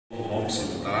hom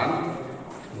simtan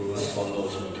tu solo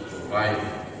so ki provide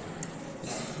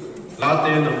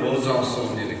late na moza so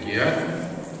ni lekia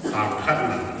ta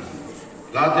khatna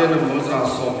late na moza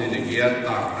so ni lekia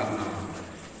ta khatna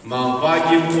ma ba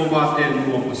gi ko ma te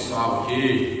no ma sa ki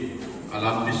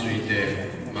alam bisuite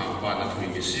ma ba na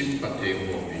thui ki sim pa te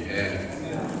ko bi he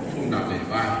thum na le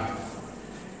ba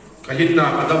kahin na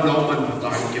kadam lau man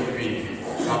ta ki pi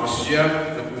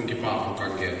Pasien na kung kipa ko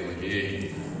kagel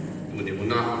ni muni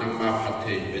muna nang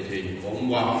mapatay betay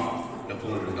omwa na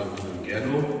kung nang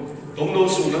kagelo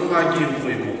tongno sung nang magi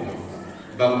foi mo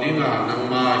bang dinga nang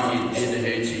magi in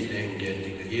hechi deng get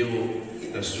hiu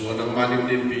na suwa nang manim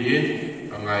dim pi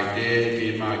angai de ki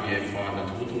magi pa na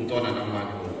tutung to na nang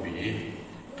magi pi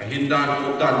kahindan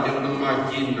ko dan yang nang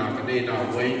magi na kanay na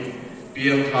wei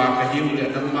piang tha ka hiu le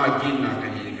nang magi na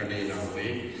kanay na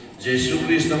wei Jesus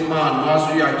Christ nang man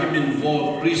wasu ya kimin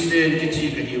vo Christian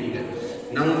kichi ka hiule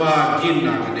nang ba gin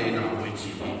na ka nei na wei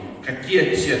chi ka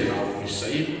kiet chen na wi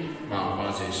sai ma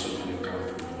ba Jesus ni ka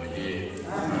tu ye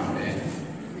amen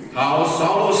hao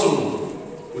sao su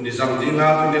kun ni zang ding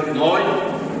ha tu net noi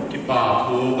ki pa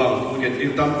thu bang thu get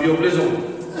ting tam piok le zo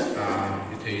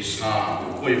ki thei sa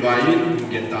koi vai in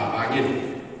get ta ba gin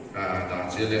da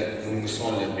che le nung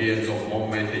son le bien zo mom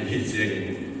mai thei hi jeng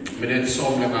menet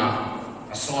som le ma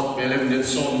asot belem net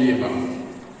som ni bang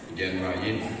gen wa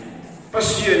in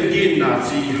pasien giinna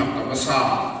chi hap ta masa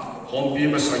hompi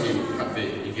masagi khabe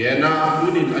igena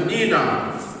unin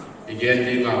anina igen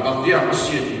dinga bang dia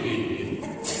pasien gin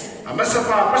amasa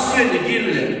pa pasien gin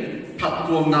le phat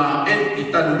tuam na et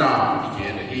itanda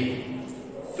igen hi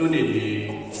tunin ni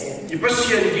i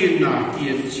pasien giinna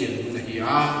kien chen na hi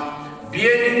a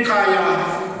bien kaya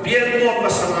bien ko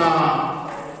masanga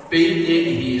pe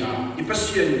hi a i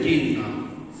pasien giinna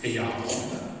ya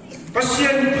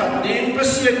pasien phatin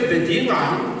pasien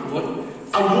bedingan bot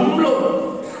amum lo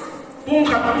pung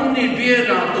khat pung ni bia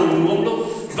na tu mom lo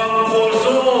bang ko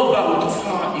zo bang tu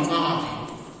fa inga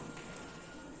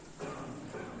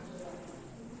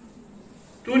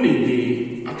tu ni ni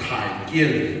a thai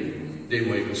kiel de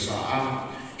wei ka sa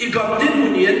i gam din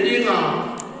mun yen dinga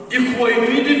i khoi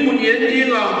mi din mun yen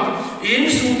dinga in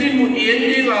su din mun yen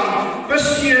dinga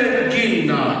pasien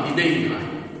giinna i nei na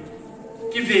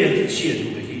ki về chuyện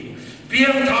cái gì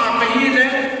biếng thà cái gì đấy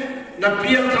là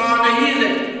biếng thà cái gì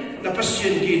đấy là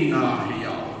pasien giinna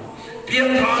hiểu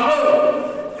biếng thà đó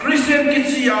Christian cái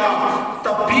gì à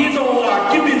tập bí đồ à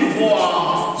cái mình vô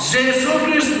Jesus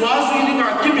Christ nói gì đi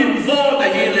cả cái mình vô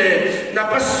cái gì đấy là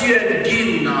pasien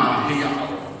giinna hiểu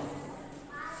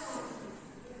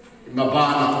mà ba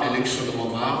là election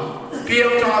mà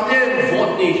biếng thà đến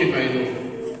vote đi cái này đâu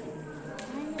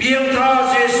biếng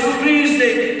thà Jesus Christ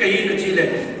đấy cái gì nó chỉ là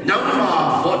nắm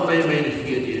mà vote mấy mấy này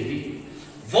kia đi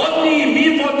vote ni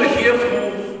mi vote là kia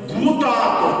phụ guta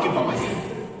to cái bằng gì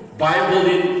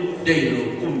Bible in đây rồi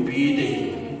cũng bị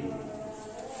đây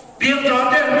biếng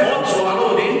thà đến vote xóa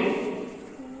luôn đi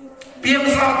biếng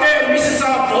thà đến mi sẽ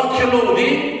sa vote kia luôn đi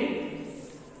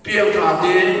biếng thà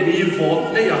đến mi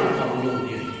vote này yang bằng luôn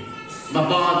đi mà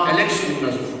ba election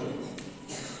là gì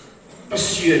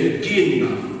pasien giinna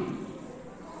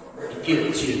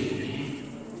kiện chuyện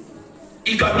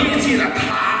ý cả mi chỉ là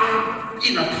thang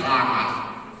in là thang à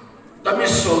ta mi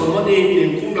sầu mà đi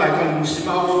niệm cũng lại cái muslim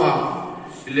mà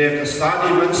lệ cái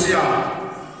study mình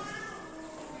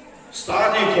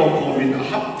study công mình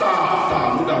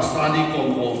hafta mình đã study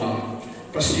công mà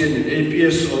pasien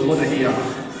APS sầu mà đây à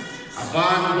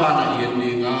avan là yên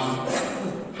đi ngà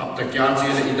hafta kia chỉ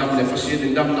là idam le pasien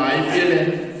idam nai pia le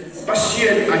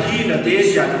pasien ahi na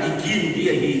desia igin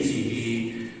dia hi chi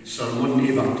Salmon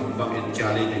ni bang tumbang en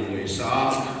kali ni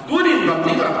Musa, tunin bang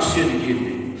ni ka pasien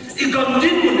gini. Igam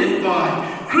din mun en vai,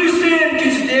 Christian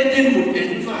kisde din mun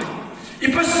en vai. I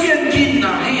pasien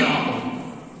giinna hiya.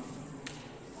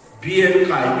 Bien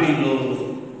kai bilo,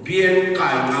 bien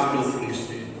kai ngaplo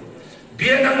Christian.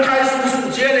 Bien ang kai sung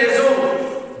jele zo,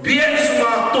 bien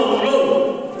suma tonglo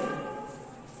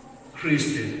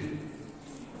Christian.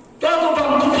 Todo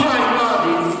bang tupai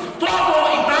madi, todo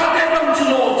itate bang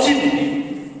jilo chindi.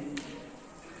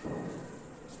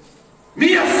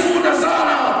 Mia suda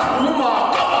zara thuma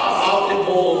kaba out the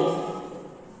ball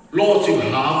lo ching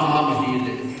ha hi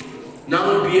le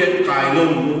nang bien kai lo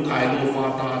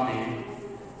ma ta de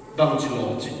bang chi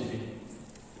lo ching ni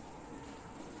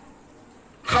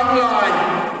kham lai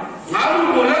ngaru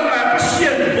bo la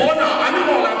pasien bona an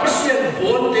bo la pasien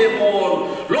bon de bon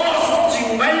lo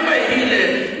ching mai hi le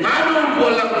ngaru bo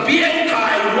la bien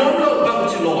kai lo bang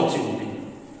chi lo ching ni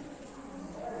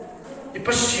i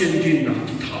pasien giinna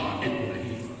ki tha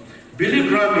Billy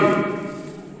Graham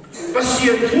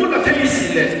pasien thu na thei si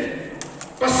le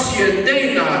pasien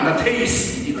dei na na thei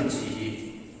si dinga chi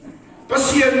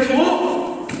pasien thu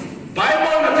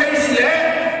Bible na thei si le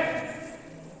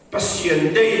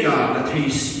pasien dei na thei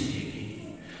si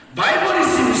Bible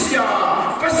is sia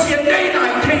pasien dei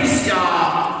na thei sia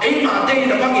ei ma dei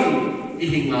na bangin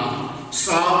ihinga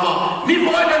sama mi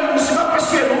mo na sima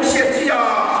pasien ong sia tia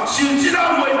sil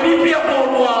jira mo bibia bo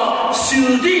wa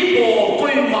sil di bo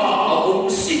koi ma ong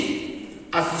si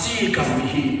a chi kam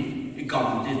hi i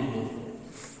kam din mo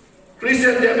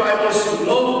Christian Day Bible sim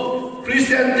lo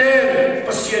Christian Day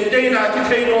pasien dei na ki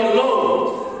thei no lo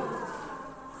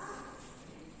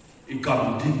i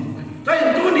kam din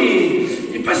dai tu ni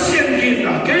i pasien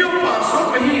giinna ke yo pa so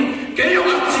ka hi ke yo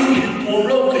a chi hi po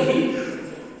lo ka hi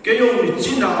ke yo mi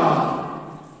giinna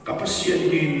ka pasien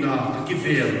giinna ka ki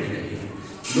ver ni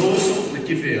no so na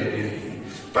ki ver ni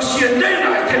pasien dei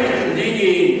na ke ni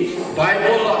ni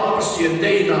Bible la pasien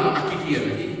dei na a ki hi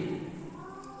ni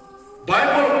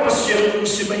Bible pasien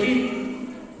si mai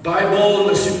Bible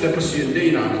na sim le pasien dei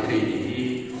na ke ni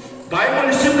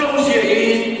Bible sim lo si ai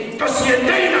pasien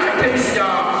dei na ke sia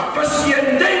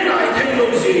pasien dei na ke lo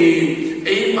si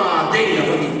ai ma dei na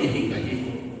ba ni hi ga hi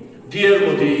dear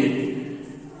body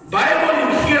Bible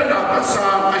in here na pasa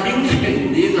a hin ken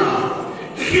ni na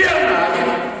here na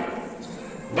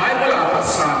Bible a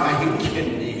pasa a hin ken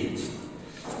ni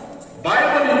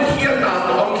Bible in here na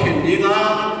to ang ken ni nga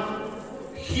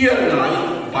here na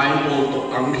Bible to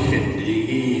ang ken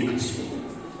ni at so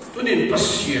tunin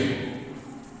pasien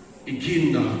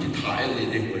giinna ki thai le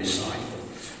de koi sai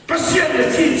pasien le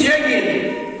chi jengin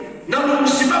na lung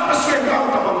sima pasien ka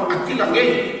ta bang akilange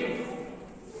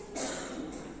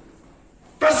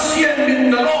pasien min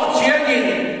na lo jengin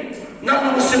na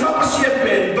lung sima pasien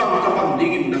ben bang ta bang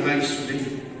dingin na ngai su de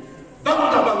bang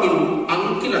ta bangin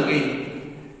ang kilange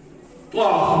tua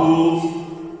hu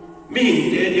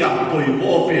min de dia poi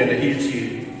bo pe na hi chi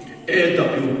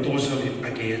AW totally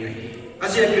again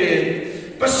aje pe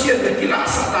pasien na kila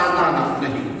satana na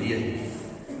hindian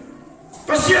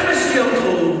pasien na siam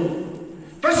tho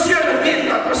pasien na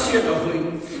dinga pasien na hui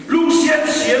lung xian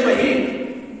xie ma hi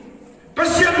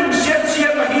pasien lung xian xie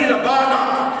ma hi la ba na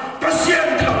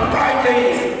pasien thang pai te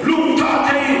lung tha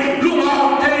te lung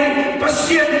hang te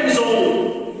pasien zo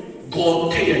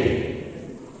god te ai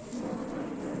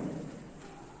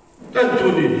dan tu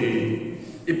ni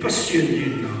i pasien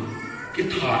din na ki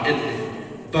tha et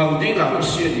bang dinga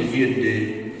pasien ni yin de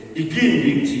i giin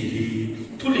ding chi hi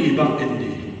thuli bang en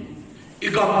de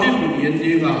i gam din yin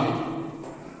dinga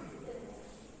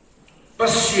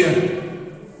pasien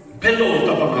belo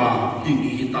ta banga hi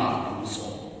hi ta so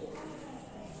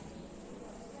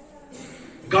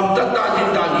gam ta ta din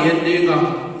ta yin dinga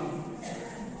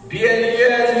bien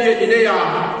yen ni ya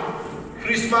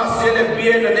Christmas cele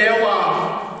bien ne wa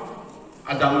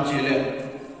adam chile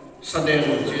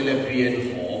sadero chile bien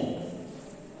ho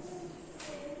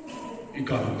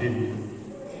ikan din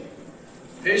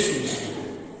Jesus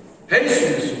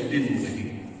din lagi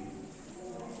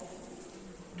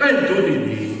dan tu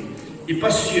ni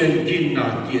ipasien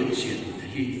giinna kiet chen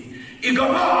hi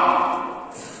igama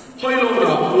hoilo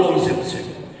na uong sep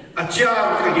acha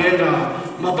kagena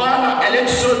mabana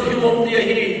election himom dia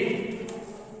hi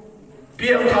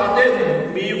piang tha den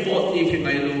mi vote ni ke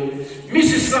ngai lo mi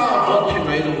sisa vote ke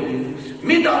ngai lo ni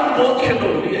mi dang vote ke lo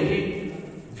ni hi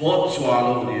vote chwa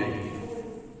lo ni hi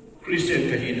Christian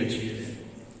kahina chi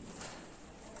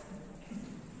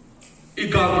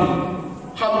igam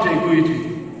ham te kuiti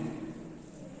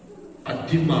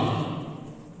adima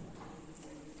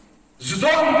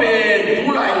zudon pe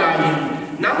tulai lai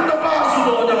nam da ba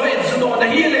zudo da hoi zudo da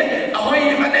hile a hoi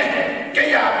vane ke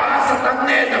ya ba sa tang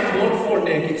ne na vote for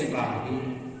ne ki chi ba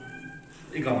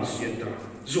igam sienta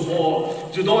zuho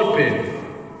zudon pe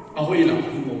a hoi la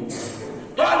mo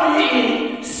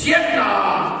Tani siena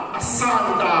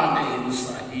asanda ne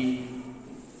usai.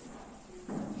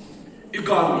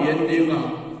 Ikam yen dinga.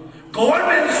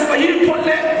 Government subahi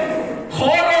pole.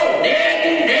 Khoro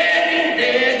dedi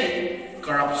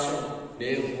corruption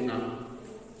neguna.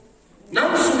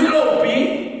 Nang sumilo pi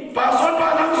pasol pa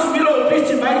nang sumilo pi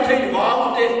chimai thei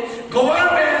waute.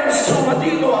 Government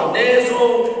sumadilo nezo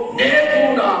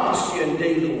neguna pasien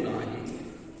delo nai.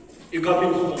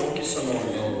 Ikamin ko kisano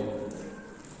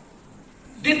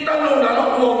Ditalo na la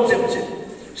uong zep zep,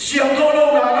 siang tolo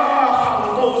na la hang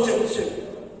to zep zep.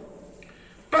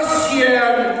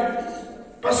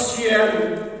 Pasien,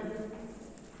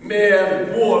 mer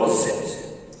wall zep zep.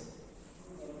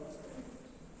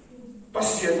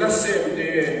 Pasien na sem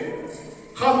de,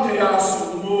 ham te ya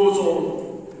su mo zong,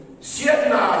 sian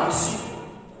na isi,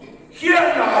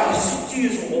 hian na isi ji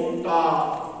zong ta,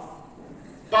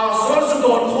 ba sol su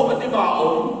don ho ba di ma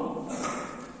ong.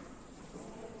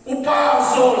 upa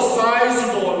zol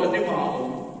size don na di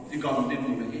mao di gam din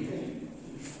mo ni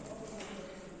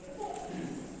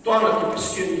to na ki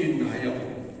pasien gin na ya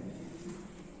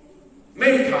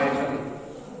mai thai khan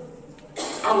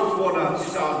ang fona si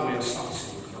sa do ya sa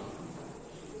si kha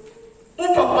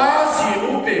upa ba si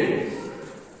lu pe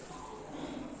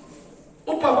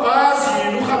upa ba si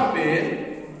lu khat pe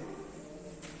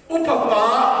upa ba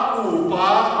upa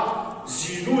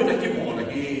si lu na ki mo na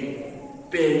ki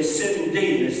pen sen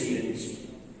day na ciência.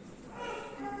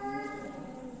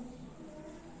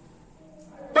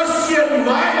 Pasien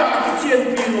maya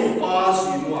kicien pino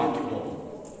pasi mo akimo.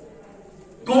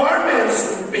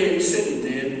 Governments pen sen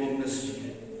day mo na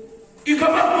ciência.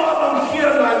 Ikamat mo ang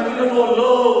hiyalan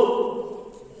kinanolo.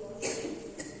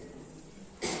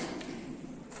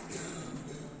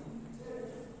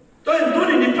 Tayo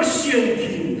doon ni pasien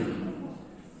giinna,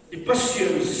 ni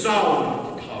pasien zaw.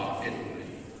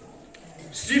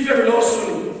 Stephen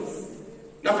Lawson,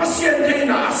 na pasyente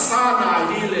na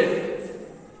asana hile,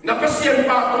 na pasyente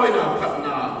pa to'y napat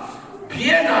na,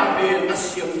 biyan namin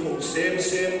asyang po, sem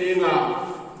dinga,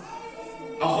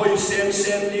 ako'y sem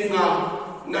dinga,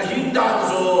 na hindan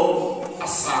zo,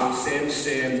 asang sem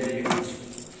dinga.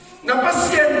 Na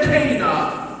pasyente na,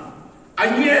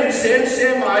 anyen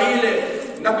sem ahile,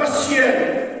 na pasyente,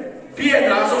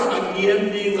 biyan na zo, anyen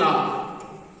dinga,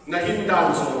 na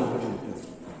hindan zo,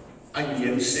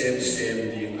 anh xem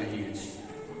đi anh em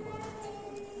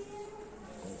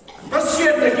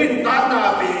pasien na kin ta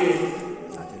na be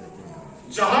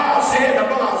jaha se na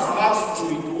ba jaha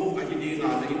tu itu anh đi na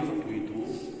na itu itu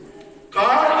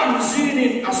car engine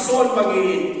in asol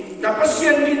bagi na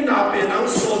pasien kin na be ang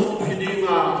sol hindi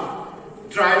nga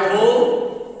driver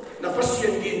na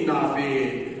pasien kin na be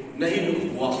na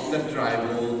hinuwa na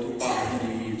driver tu pa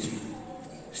hindi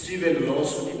Stephen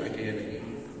Lawson in again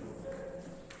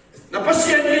na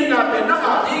pasien din natin na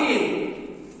atingin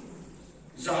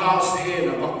jahas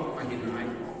na bak ahinay.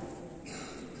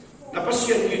 Na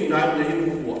pasien din natin na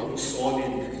hinukuha ang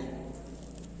solid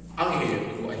ang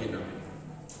heto ahinay.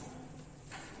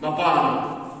 Mapano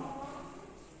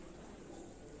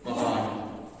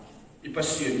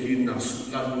ipasien din na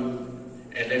sulan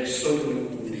election ng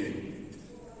tunay.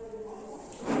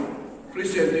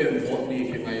 President vote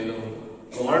ni Kingailo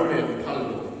government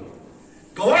palo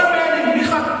government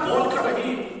lihat vote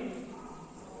lagi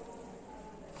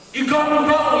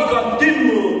igam din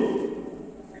mo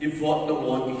i-vote na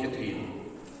vote ikatin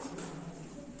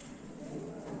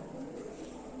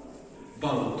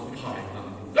bang tupai na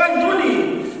dan tuni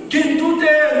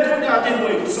gintuten atin mo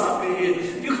sabi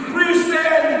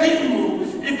i-Christian din mo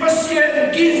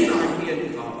i-pasien giin na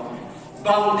yan ka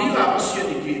bang di nga pasien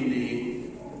giin din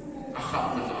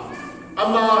akap na lang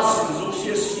ama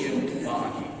sinzosya siyang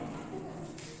tumahi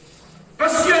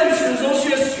pasien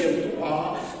sinzosya siyang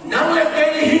tumahi nang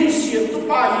lagay hin siyang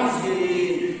tumahi siya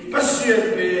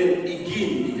pasien ben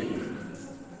igin niya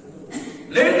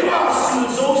letwa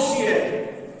sinzosya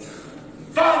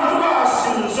vantua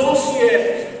sinzosya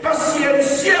pasien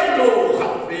siyang lo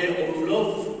hatpe omlo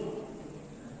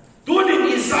tunin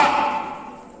isa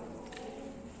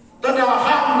tada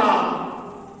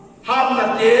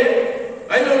hamna te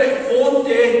ay lo le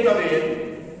fonte tamen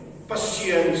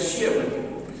pasien siyang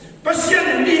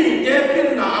pasien din te pin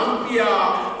na ampia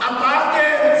atate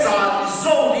za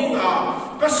zoninga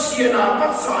pasien a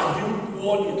patsa yu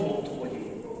woni to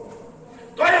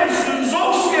toy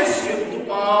sinzosya siyang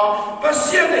tupa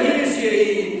pasien hi siya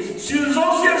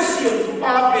sinzosya siyang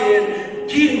tupa ben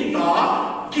giinna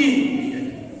giin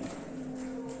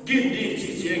di chi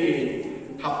chiang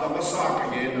hapta masa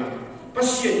kagena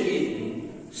pasien gi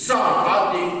sa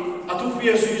kati atu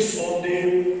pia sui sonde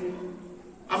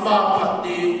ama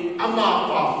pati ama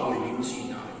pa ko yin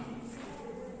china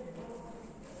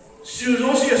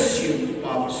sinzosya siyang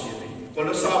tupa pasien ko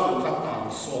na sa bu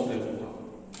kata sonde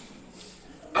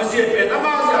azie pe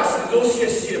namazia sinzosya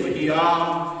siyang hiya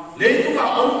le tu ka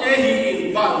onte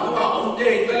hi ban tu ka onte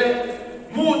tale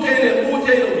mu tele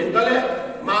hi tale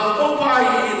ma ko pa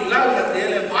hi la la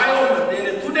tele bayo na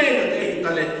tele tune na te hi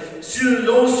tale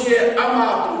sinzosya ama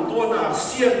tu to na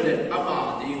siyang le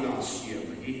ama dinga siyang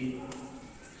hi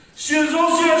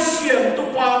sinzosya siyang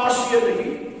tu pa pasien hi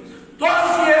to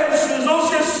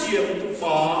sinzosya siyang tu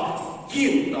pa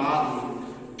giinna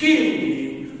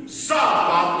giin sa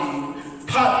pa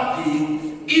Pati,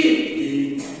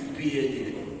 iti,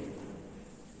 piedi.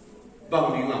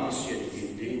 Bang nga pasien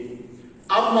iti.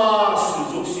 Ama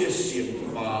sinzosya siyang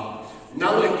tupa,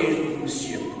 nang lagay kong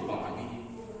siyang tupa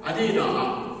ni. Adina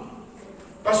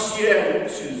pasien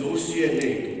sinzosya na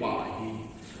tupa ni.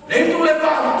 Leto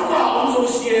lepan tuwa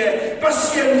onzosya,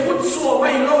 pasien hutso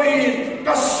may loin,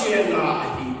 pasien na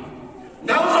ahi.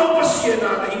 Pasien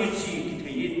na hi chi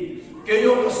thi ke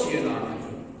yo Pasien na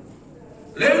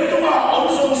le tu ma ông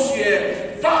song xie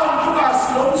van tu ma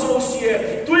long song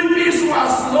xie tui bi su ma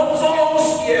long song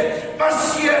xie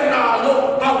Pasien na lo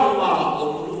bang ma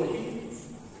ông lo hi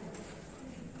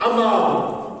ama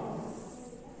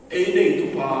ei nei tu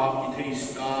pa i thei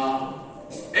sta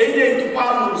ei nei tu pa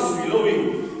lu sui lo wi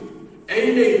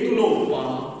ei nei tu lo pa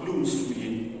lu sui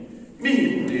mi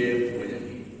de po ya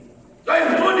ni lai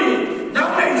tu ni na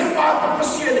nei tu pa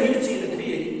Pasien hi chi le thi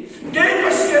ke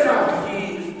Pasien na hi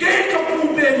ke ka pu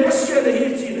pe Pasien hi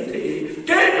chi le thi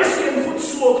ke Pasien khut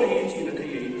suo ka hi chi le thi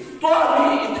to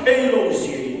ni i thei lo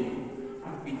si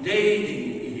i dei di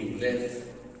i hing le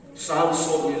sam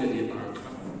so ni le ni ta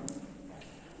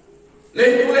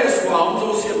lấy tu lệ xóa ông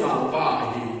dâu xiên mảng ba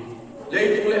hi lấy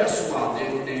tu lệ xóa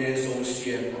đê dâu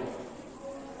xiên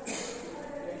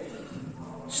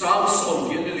sáng sớm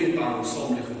kiến đi tàng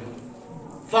sớm đi khơi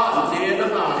vạn đê nó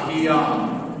ngả hi à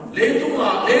lấy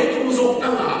tu dâu nó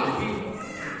ngả hi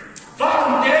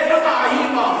vạn đê nó ngả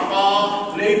hi mảng ba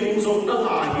lấy tu dâu nó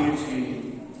ngả hi gì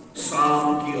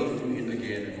sáng kia tu hi nó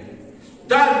kia này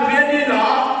đàn biến đi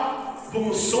là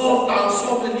vùng sớm tàng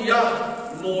sớm đi à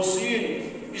mô xin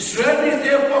Israel ni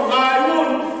te ko ngai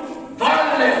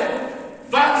van le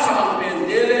van sang ben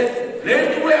dele le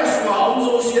tu le asma om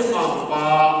zo sia ma pa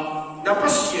na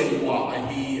Pasien wa a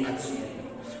hi a chi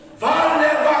van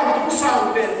le van tu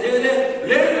sang ben dele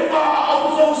le tu ma om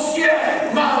zo sia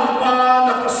ma pa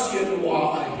na Pasien wa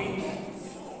a hi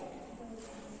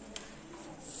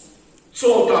so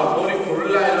ta bori ko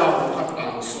lai la ko ta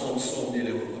som ni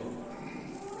le ko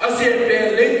a se be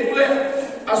le tu le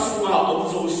asma ông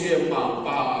dâu xie ma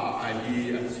pa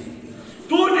ali asi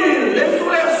tu ni le tu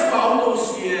le asma ông dâu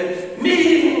xie mi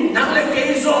nang le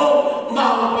ke zo ma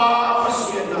pa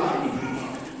Pasien na hi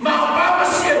ma pa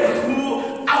Pasien khu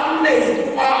ang nei tu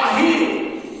pa hi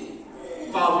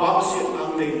ma pa Pasien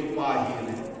ang nei tu pa hi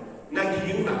le na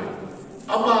giin na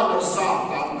ama na sa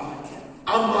ta na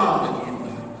ama na giin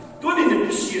na tu ni ne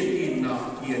Pasien giin na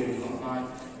giin fa ai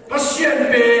Pasien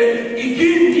be i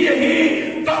giin dia hi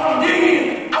tam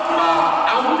ding amma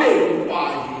ang nei tu pa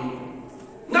hi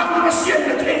na Pasien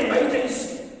na thei mai thei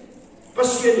si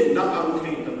Pasien na ang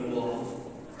thei ta mo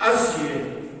asie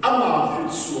ama fu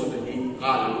suo da ni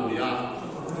hallelujah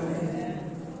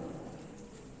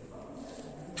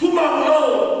tu ma lo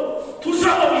tu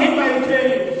sa lo hi mai thei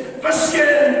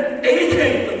Pasien ei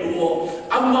thei ta mo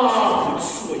amma fu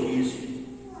suo hi si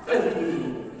an tu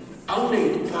ang nei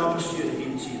tu pa Pasien hi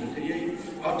chi na thei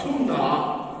athum na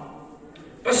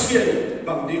Pasien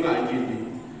bang dinga gini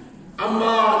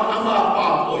ama pa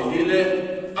oi dile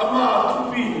ama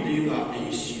thupi dinga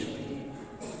asia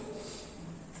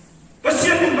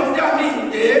Pasien bang ja ni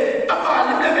de ama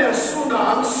le me suna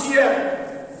ang sia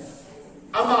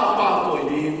ama pa oi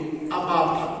di ama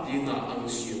phat dinga ang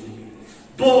sia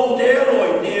bom de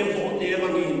roi de vo de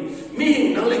mangi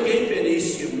mi nang le ke pe ni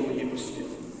sia no hi Pasien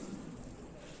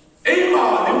ei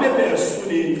ma le me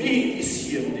suni mi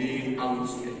sia ni ang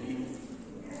sia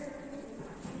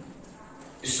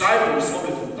disciples of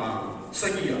the Tang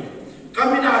Sagia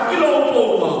Kamina kilo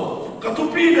poma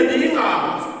katupi na dinga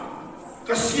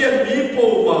kasien mi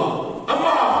poma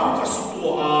ama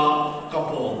kasutua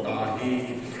kaponta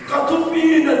hi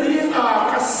katupi na dinga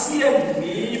kasien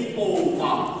mi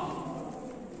poma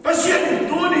Pasien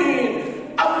tuni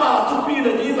ama tupi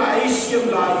na dinga isiem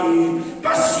lai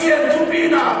Pasien tupi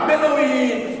na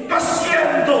meloi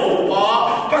Pasien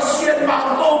dopa Pasien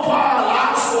mangopa la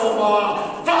soma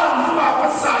van tua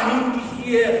pasahi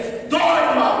pie doi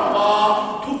mama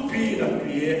tupi na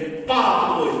pie pa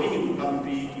loi ni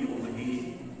ampi ki omahi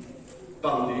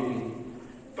bang ni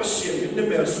Pasien ne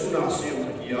me suna se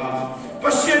ya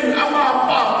Pasien ama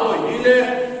pa loi ni le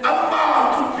ama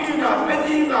tupi na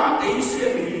medina e se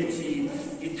mi ti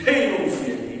i teino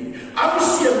se ni am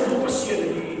se tu Pasien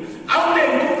ni am le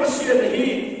tu Pasien ni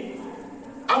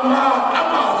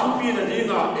ama tupi na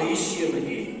dinga e se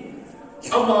mi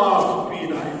ama tupi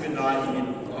na ipinai in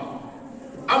wa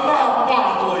ama pa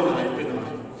loi na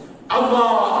ipinai ama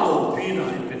lo pi na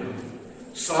ipinai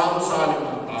sam sale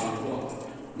ma ta wa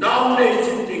now nei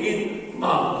chin tingin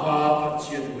ma pa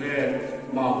Pasien we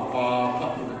ma pa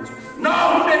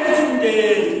now nei chin de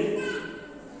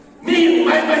mi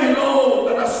mai lo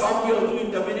kana sam yo tu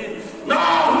in da minin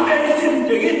now nei chin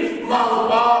tingin ma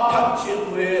pa Pasien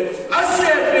we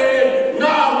ase be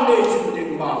now nei chin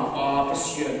ting ma pa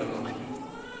Pasien na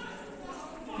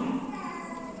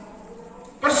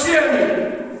Pasien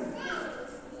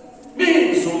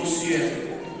min so sia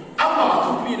ama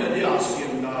tu pina dia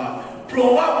sien na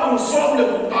prowa pun som le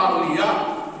tang lia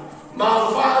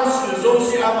ma fan su zo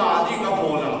sia ma di ka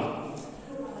pola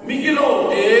mi ki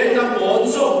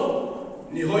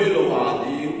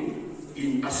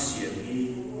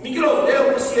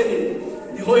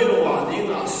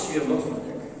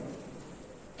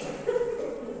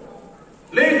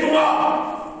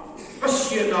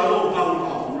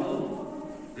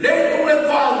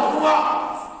bunga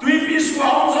tui bis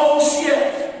wa zo sie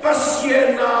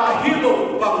pasien na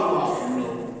hilo bangma lo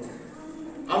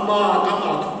ama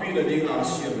tupi la dinga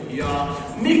sia ya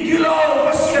mikilo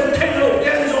pasien thelo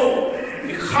denzo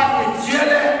mi khat ni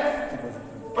jele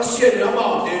pasien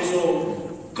ama dezo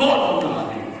god na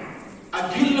ni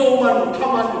agilo man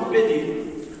thaman pedi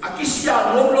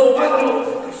akisya lo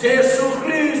man Jesus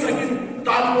Christ agin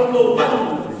tan lo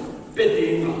man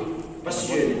pedi nga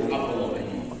pasien apo ai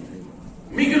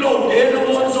mikilo de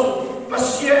no zo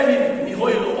pasien ni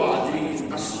hoilo wa di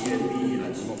asien mi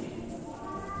aji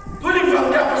tuli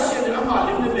fanga pasien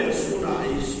ama lim ne suna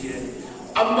isien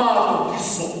ama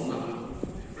kisona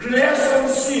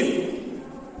relationship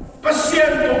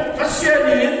pasien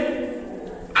ni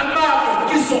ama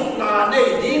kisona ne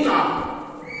dinga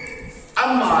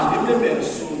ama lim ne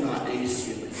suna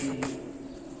isien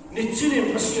ni chini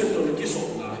pasien to ne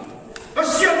kisona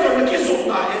pasien to ne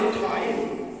kisona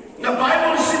entai na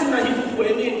Bible sin na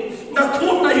hikueni na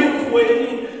thun na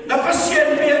hikueni na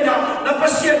pasien biena na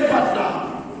pasien patna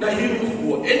na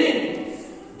hiku eni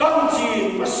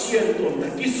bangji pasien to na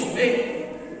kisome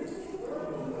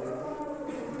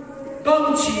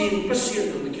bangji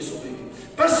pasien to na kisome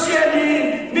pasien ni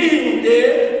minde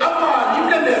apa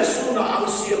limle le suna ang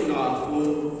siam na ku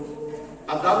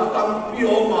adang tam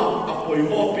pioma apoi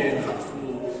ho pen hatu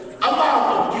ama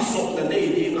to kisok na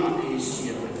nei di na e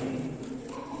siam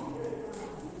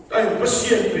ai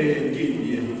pasien pe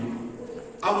giin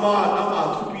ama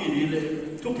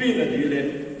tupi na dile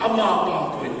ama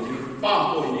pa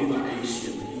ko ni na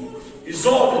asian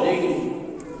izo na ding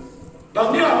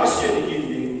dang dia pasien giin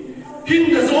ni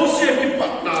hin na zo se ki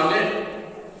patna le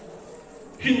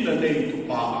hin na nei tu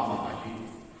pa ama ai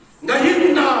na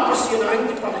hin na pasien ai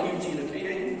ti pa na hi ji na thei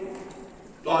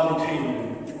lo ni thei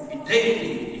i thei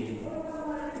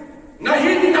na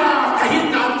hin na ka hin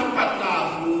na ti patna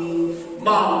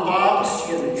mang pa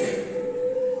pasien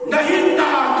na hinna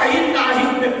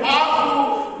hin pe pa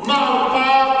mang pa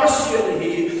pasien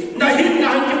hi na hinna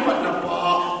ki patna pa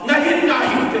na hinna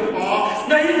hin pe pa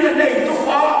na hinna nei to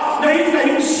pa na hinna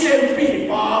hin sien pi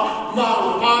pa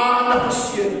mang pa na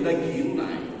pasien na giin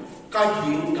nai ka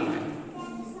giin nai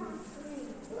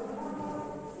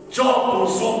jo ko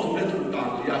so tu me tu ta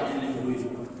ya ki li hui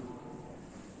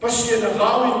pasien na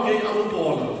gawin ke ang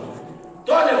bola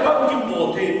to le bang ki bo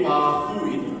te pa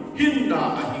hui hinna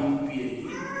a hin pi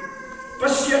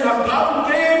pasien na gam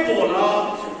ke bola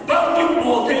bang ki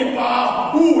bo te pa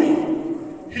hui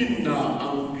hinna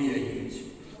ang pi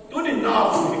to ni na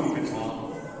hu hin pe pa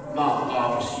ma pa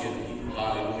pasien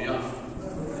haleluya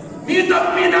mi ta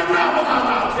pina na ba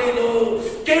na thelo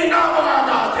ke na ba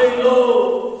na thelo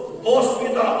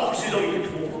hospital oxygen ki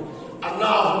thu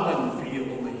ana hu man pi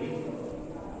o mai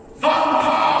van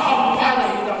pa ham pa na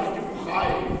ida ki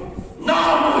khai na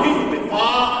mu hin pe pa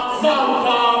van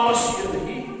pa pasien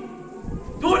hi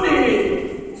tu ni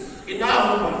ina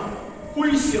hu ma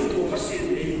hui siam to pasien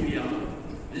e pia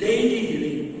lady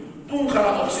hi pung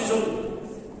khara oxygen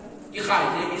ki khai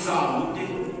de isa mu de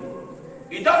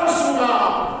idam sunga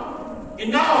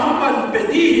ina hu man pe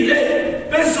di le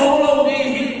pe solo ni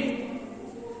hi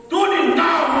tu ni na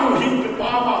mu hin pe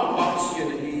pa ma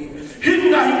pasien hi hin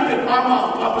na hin pe pa ma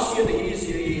pasien hi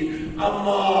si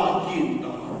ama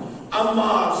giinna ama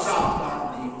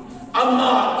satani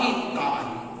ama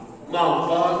itani ma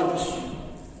pa na pasien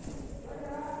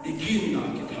giinna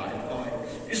ki thai pai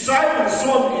isai man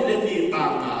som ile ni ta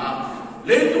na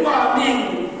le tu ma ming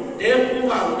de ku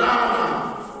ma na na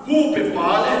hu pe pa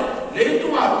le tu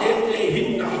ma de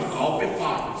hinna ka pe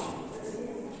pa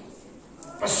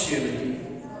pasien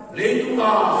le tu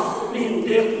ma ming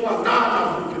de ku ma na na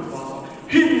hu pe pa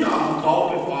hinna ka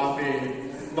pe pa pe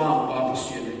ma pa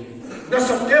pasien na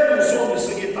sabte mo so ni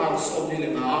sige ta so ni le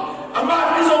na ama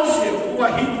ni zo si ku wa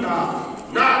hinna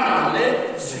na na le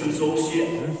sil zo si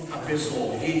a pe so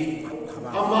hi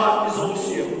ama ni zo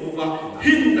si ku wa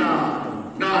hinna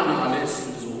na na le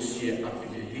sil zo si a pe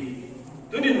hi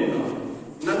tu ni no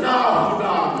na hu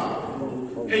na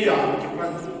he ya ki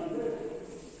pan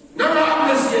na na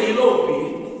le si hi lo pi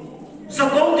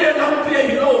sa bong de na pe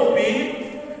hi lo pi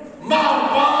ma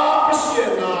pa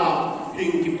pasien na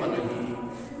hing ki pan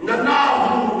na na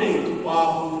hu ne tu pa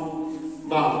hu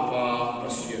ma pa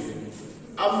pasien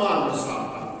ama na sa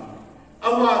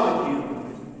ama na ki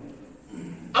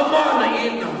ama na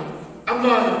ina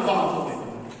ama na pa hu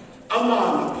ama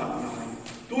na pa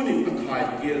tu ni pa thai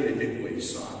ke le de ko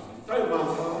isa tai ma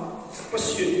pa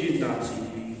pasien ki na chi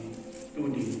tu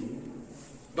ni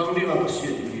bang ni ma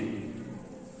pasien ki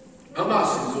ama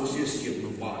sin zo si si no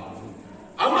pa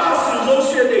ama sin zo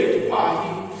si de tu pa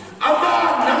hi ama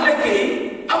na le ke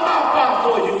ama pa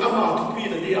to ju ama tu pi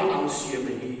na dia ang sia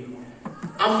me hi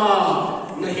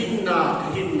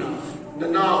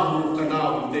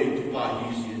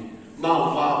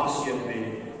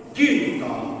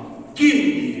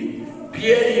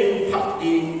Piering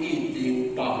Pati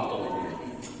eating Pato.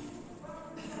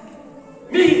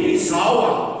 Me is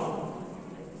our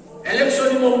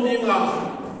election mong dinga.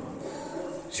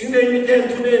 Singay mi ten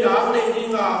tunay na ang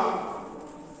dinga.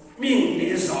 Ming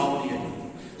is our dinga.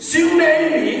 Singay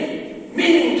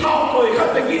mi tao to'y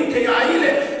katagin tayo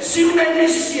ay singay mi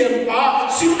siyan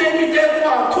pa, singay mi ten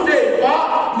pa, tunay pa,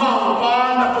 mga pa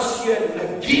na pasien na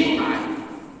giin.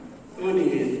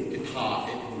 Unin kita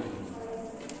ito na.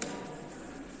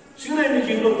 Singay mi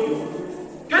ginok yun.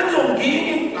 Ganzong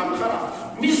giin ang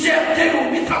karap. Mi xếp theo,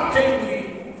 mi thắp theo thì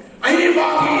ấy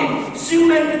vào thì siêu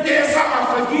lên mi theo sang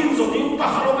phải gìn rồi những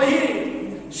bạc nó bây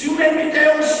siêu lên mi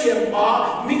theo xiêm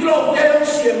bá mi lâu theo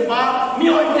xiêm bá mi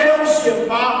hỏi theo xiêm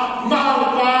bá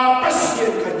mang bá bắt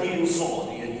xiêm cả gìn sổ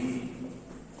thì ấy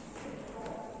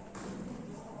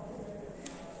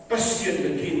bắt xiêm cả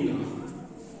gìn à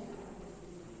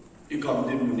ý cầm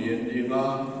đến một niên đi nga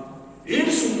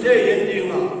ý sung đê yên đi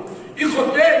nga ý khổ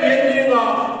đê yên đi nga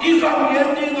ý cầm yên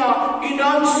đi nga ý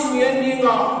nam sinh yên đi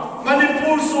nga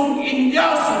Manipur sung India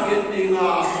sung yên đi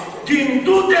nga gìn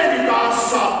tu đê đi ta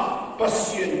sa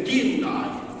pasien giinna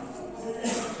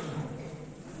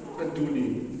kan tu ni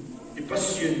ý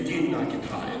pasien giinna ki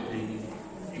thai đi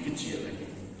ý ki chia lại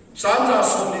sáng ra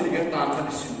sung đi cái tan thật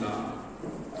xin na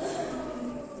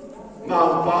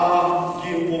mang pa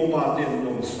kim po ma den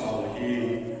nong sao hi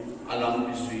alam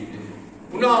bi sui de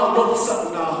una not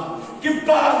san na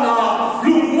kipa na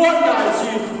lungwa na chi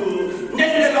khu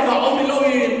nele la ba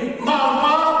omiloin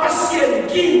mama pasien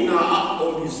giinna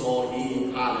omiso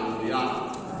hi hallelujah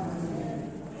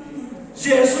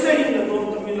Jesus na hin na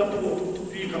non tamin la po tu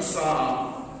fi ka sa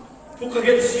pu ka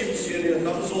get sim sia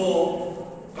na so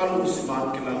kalu si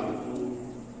man kila ku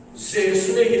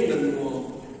Jesus na hin na no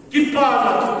kipa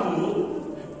na tu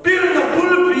pil na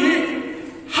pulpi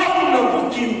hap na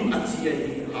bukim at siya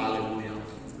hi hallelujah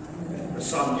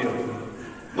sam dia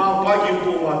ma pagi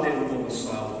po aten po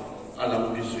sa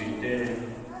alam bisuite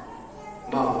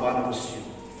ma pa na si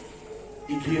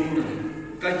igin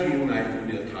ka igin na ito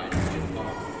dia thai pa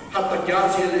hatta kya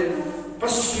chele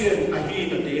pasien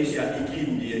ahi na de sia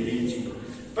igin dia hi chi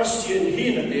pasien hi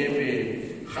na de pe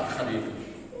khat khari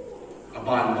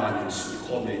aban ban si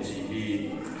khome chi hi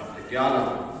hatta kya la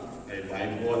ai vai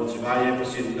bon chi vai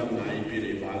pasien dam na i pi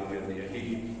le ba ko dia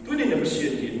hi tu ni na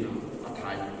pasien din na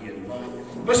athai yen ba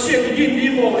pasien igin ni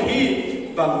mo hi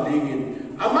bang dingin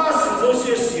ama sizo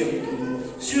siam tu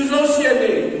sizo sia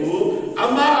ne tu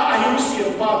ama ayu sia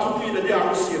pa tu pi na dia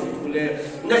siam tu le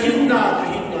na hinna ka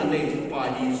hinna ne pa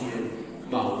hi sia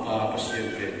ma pa pasien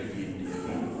pe ni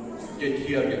ke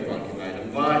kia ke pa ki ngai dam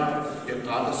vai ke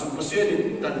ta ta su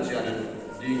pasien tan sia ne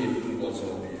dingin tu ko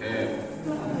so bi he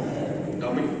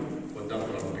dami ko dam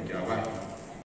ra pe kya vai